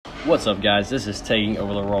What's up, guys? This is Taking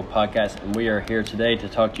Over the World podcast, and we are here today to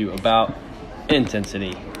talk to you about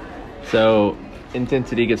intensity. So,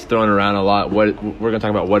 intensity gets thrown around a lot. We're going to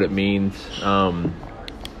talk about what it means.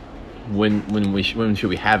 When should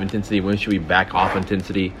we have intensity? When should we back off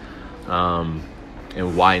intensity?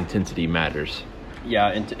 And why intensity matters.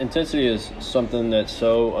 Yeah, intensity is something that's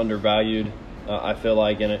so undervalued. I feel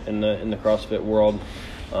like in the CrossFit world,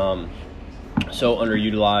 so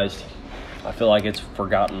underutilized. I feel like it's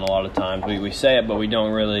forgotten a lot of times. We say it, but we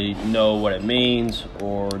don't really know what it means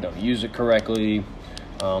or don't use it correctly,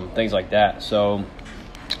 things like that. So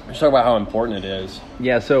let's talk about how important it is.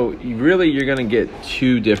 Yeah, so you're going to get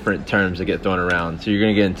two different terms that get thrown around. So you're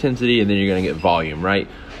going to get intensity and then you're going to get volume, right?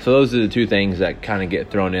 So those are the two things that kind of get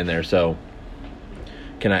thrown in there. So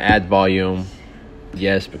can I add volume?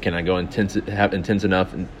 Yes, but can I go intense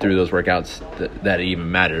enough through those workouts that it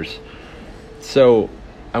even matters? So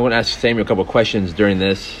I want to ask Samuel a couple of questions during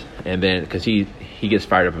this, and then because he gets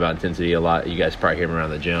fired up about intensity a lot. You guys probably hear him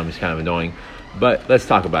around the gym. He's kind of annoying, but let's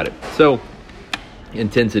talk about it. So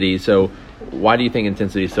intensity. So why do you think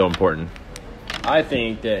intensity is so important? I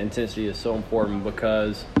think that intensity is so important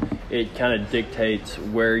because it kind of dictates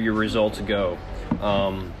where your results go.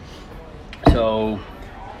 So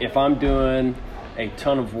if I'm doing a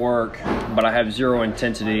ton of work, but I have zero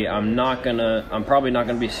intensity, I'm probably not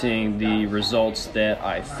gonna be seeing the results that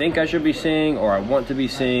I think I should be seeing or I want to be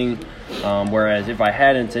seeing. Whereas if I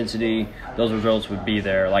had intensity, those results would be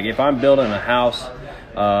there. Like if I'm building a house,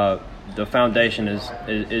 the foundation is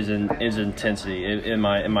intensity in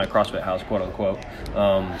my CrossFit house, quote unquote.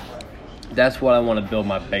 That's what I want to build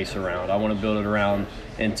my base around. I want to build it around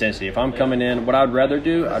intensity. If I'm coming in, what I'd rather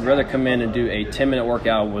come in and do a 10-minute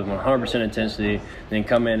workout with 100% intensity than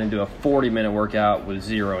come in and do a 40-minute workout with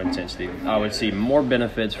zero intensity. I would see more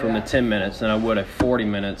benefits from the 10 minutes than I would at 40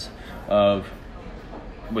 minutes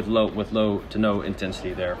with low to no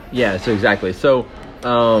intensity there. Yeah, so exactly. So,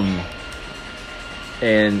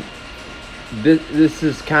 and this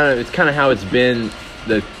is kind of how it's been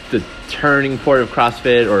the turning point of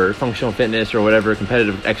CrossFit or functional fitness or whatever,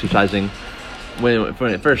 competitive exercising. When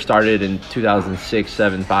it first started in 2006,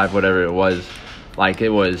 7, 5, whatever it was, like it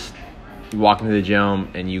was you walk into the gym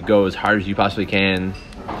and you go as hard as you possibly can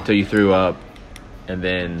until you threw up, and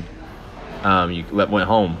then you went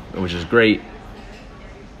home, which is great.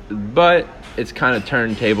 But it's kind of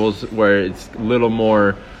turned tables where it's a little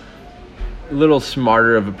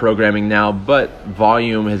smarter of a programming now, but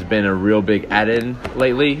volume has been a real big add-in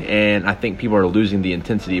lately, and I think people are losing the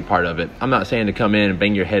intensity part of it. I'm not saying to come in and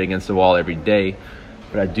bang your head against the wall every day,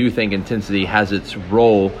 but I do think intensity has its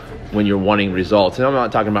role when you're wanting results. And I'm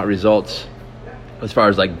not talking about results as far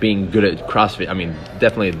as like being good at CrossFit. I mean,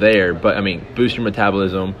 definitely there, but I mean, boost your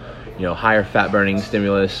metabolism, higher fat burning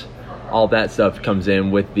stimulus, all that stuff comes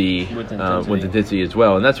in with intensity as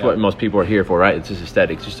well. And that's what most people are here for, right? It's just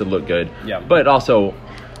aesthetics, just to look good. Yeah. But it also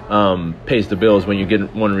pays the bills when you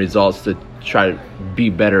get one results to try to be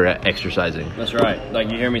better at exercising. That's right.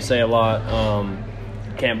 Like you hear me say a lot,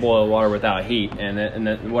 can't boil water without heat.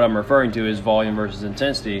 And what I'm referring to is volume versus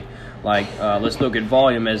intensity. Like let's look at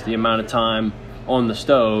volume as the amount of time on the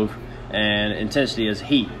stove and intensity as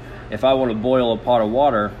heat. If I want to boil a pot of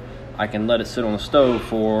water, I can let it sit on the stove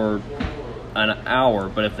for an hour,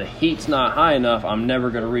 but if the heat's not high enough, I'm never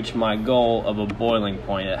going to reach my goal of a boiling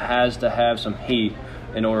point. It has to have some heat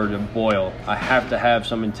in order to boil. I have to have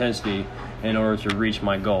some intensity in order to reach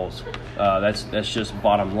my goals. That's just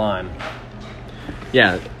bottom line.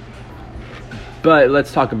 Yeah. But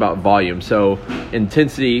let's talk about volume. So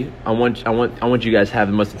intensity, I want you guys to have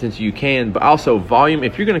the most intensity you can, but also volume.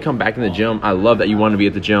 If you're going to come back in the gym, I love that you want to be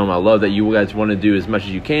at the gym. I love that you guys want to do as much as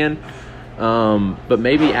you can. But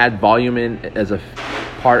maybe add volume in as a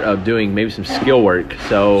part of doing maybe some skill work.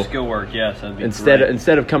 So skill work, yes. That'd be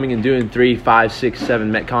instead of coming and doing 3, 5, 6,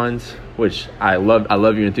 7 Metcons, which I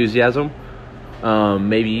love your enthusiasm.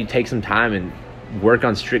 Maybe you take some time and work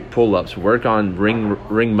on strict pull-ups, work on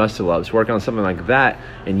ring muscle-ups, work on something like that,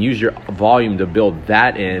 and use your volume to build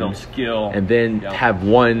that in. Build skill. And then have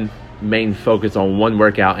one main focus on one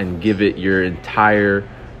workout and give it your entire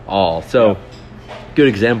all. So good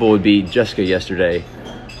example would be Jessica yesterday.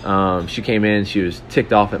 She came in, she was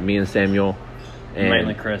ticked off at me and Samuel. And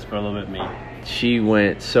mainly Chris, but a little bit me. She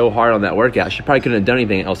went so hard on that workout. She probably couldn't have done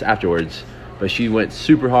anything else afterwards. But she went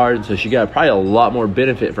super hard, so she got probably a lot more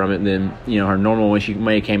benefit from it than her normal when she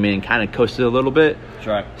may have came in and kind of coasted a little bit. That's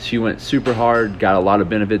right. She went super hard, got a lot of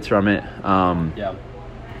benefits from it.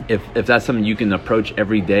 If that's something you can approach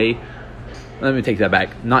every day, let me take that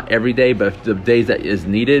back. Not every day, but if the days that is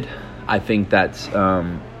needed, I think that's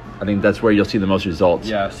I think that's where you'll see the most results.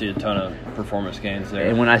 Yeah, I see a ton of performance gains there.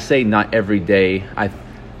 And when I say not every day,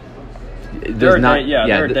 there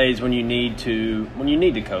are days when you need to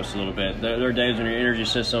coast a little bit. There are days when your energy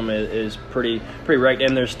system is pretty wrecked,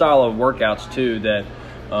 and there's style of workouts too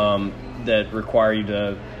that require you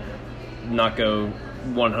to not go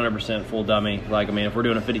 100% full dummy. Like, I mean, if we're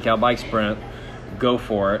doing a 50 cal bike sprint, go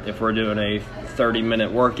for it. If we're doing a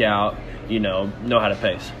 30-minute workout, know how to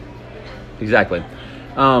pace. Exactly.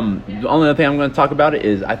 The only other thing I'm going to talk about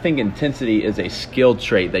is I think intensity is a skill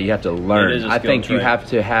trait that you have to learn. It is a I think skill you trait. have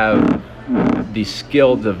to have the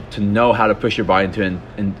skill to know how to push your body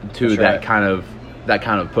into that kind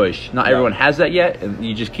of push. Not everyone has that yet, and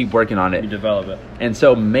you just keep working on it. You develop it. And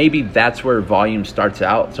so maybe that's where volume starts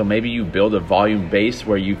out. So maybe you build a volume base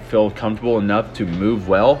where you feel comfortable enough to move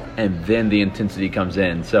well, and then the intensity comes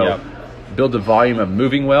in. So build the volume of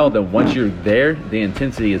moving well. Then once you're there, the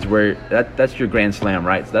intensity is where that's your grand slam,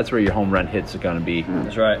 right? So that's where your home run hits are going to be.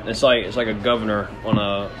 That's right. It's like a governor on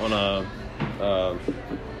a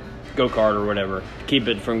go-kart or whatever. Keep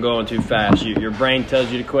it from going too fast. Your brain tells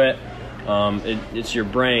you to quit. It's your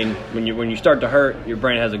brain. When you start to hurt, your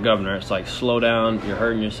brain has a governor. It's like, slow down. You're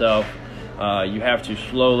hurting yourself. You have to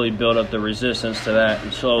slowly build up the resistance to that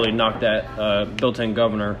and slowly knock that built-in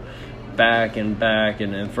governor back and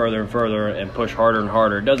further and further and push harder and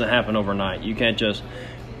harder. It doesn't happen overnight. You can't just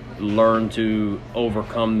learn to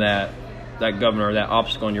overcome that governor, that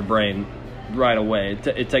obstacle in your brain right away.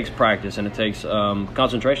 It takes practice, and it takes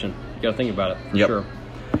concentration. You got to think about it. Yep. Sure.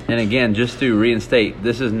 And again, just to reinstate,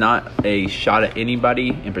 this is not a shot at anybody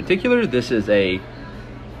in particular. This is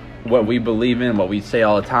what we believe in, what we say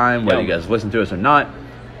all the time, whether you guys listen to us or not.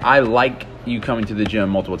 I like you coming to the gym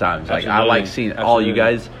multiple times. Like, I like seeing all you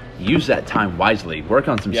guys use that time wisely. Work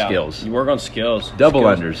on some skills. You work on skills. Double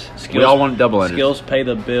unders. We all want double unders. Skills pay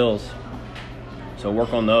the bills. So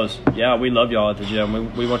work on those. Yeah, we love y'all at the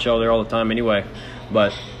gym. We want y'all there all the time anyway.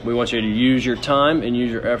 But we want you to use your time and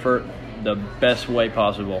use your effort the best way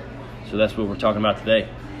possible. So that's what we're talking about today.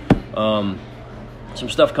 Some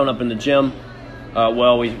stuff coming up in the gym.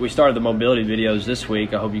 We started the mobility videos this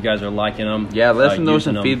week. I hope you guys are liking them. Yeah, let us know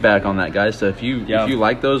some feedback on that, guys. So if you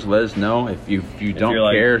like those, let us know. If you don't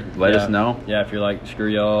care, let us know. Yeah, if you're like, screw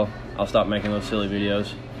y'all, I'll stop making those silly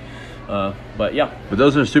videos. But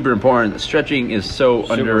those are super important. Stretching is so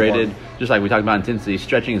underrated. Important. Just like we talked about intensity,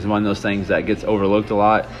 stretching is one of those things that gets overlooked a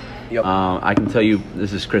lot. Yep. I can tell you,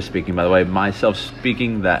 this is Chris speaking, by the way, myself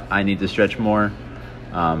speaking, that I need to stretch more.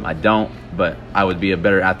 I don't, but I would be a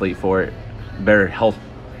better athlete for it, better health,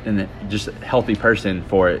 and just a healthy person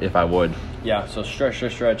for it if I would. Yeah, so stretch.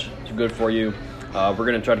 It's good for you. We're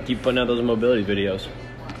going to try to keep putting out those mobility videos.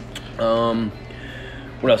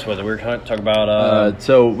 What else was it? We were talking about...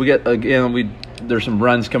 so we got, there's some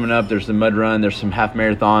runs coming up. There's the mud run. There's some half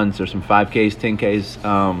marathons. There's some 5Ks, 10Ks.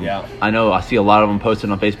 I know I see a lot of them posted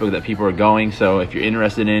on Facebook that people are going. So if you're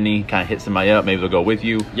interested in any, kind of hit somebody up. Maybe they'll go with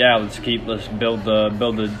you. Yeah, let's build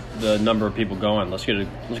the number of people going. Let's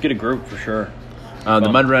get a group for sure. The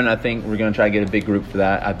mud run, I think we're going to try to get a big group for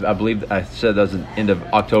that. I believe I said that was the end of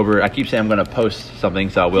October. I keep saying I'm going to post something,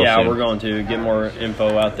 so I will soon. Yeah, we're going to get more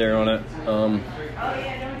info out there on it.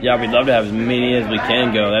 We'd love to have as many as we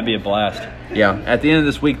can go. That'd be a blast. Yeah. At the end of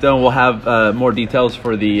this week, though, we'll have more details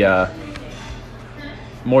for the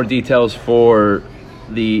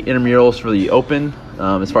intramurals for the Open,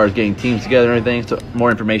 as far as getting teams together and everything. So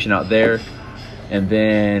more information out there. And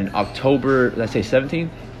then October, did I say 17th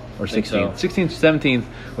or 16th? 16th, 17th,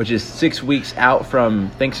 which is 6 weeks out from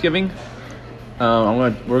Thanksgiving.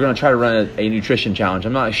 We're going to try to run a nutrition challenge.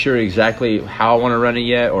 I'm not sure exactly how I want to run it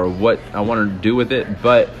yet or what I want to do with it,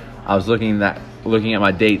 but I was looking at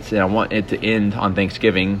my dates, and I want it to end on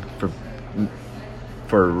Thanksgiving for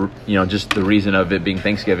just the reason of it being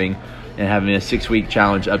Thanksgiving and having a 6-week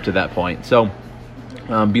challenge up to that point. So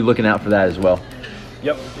be looking out for that as well.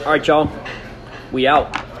 Yep. All right, y'all. We out.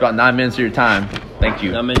 It's about 9 minutes of your time. Thank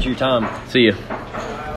you. 9 minutes of your time. See you.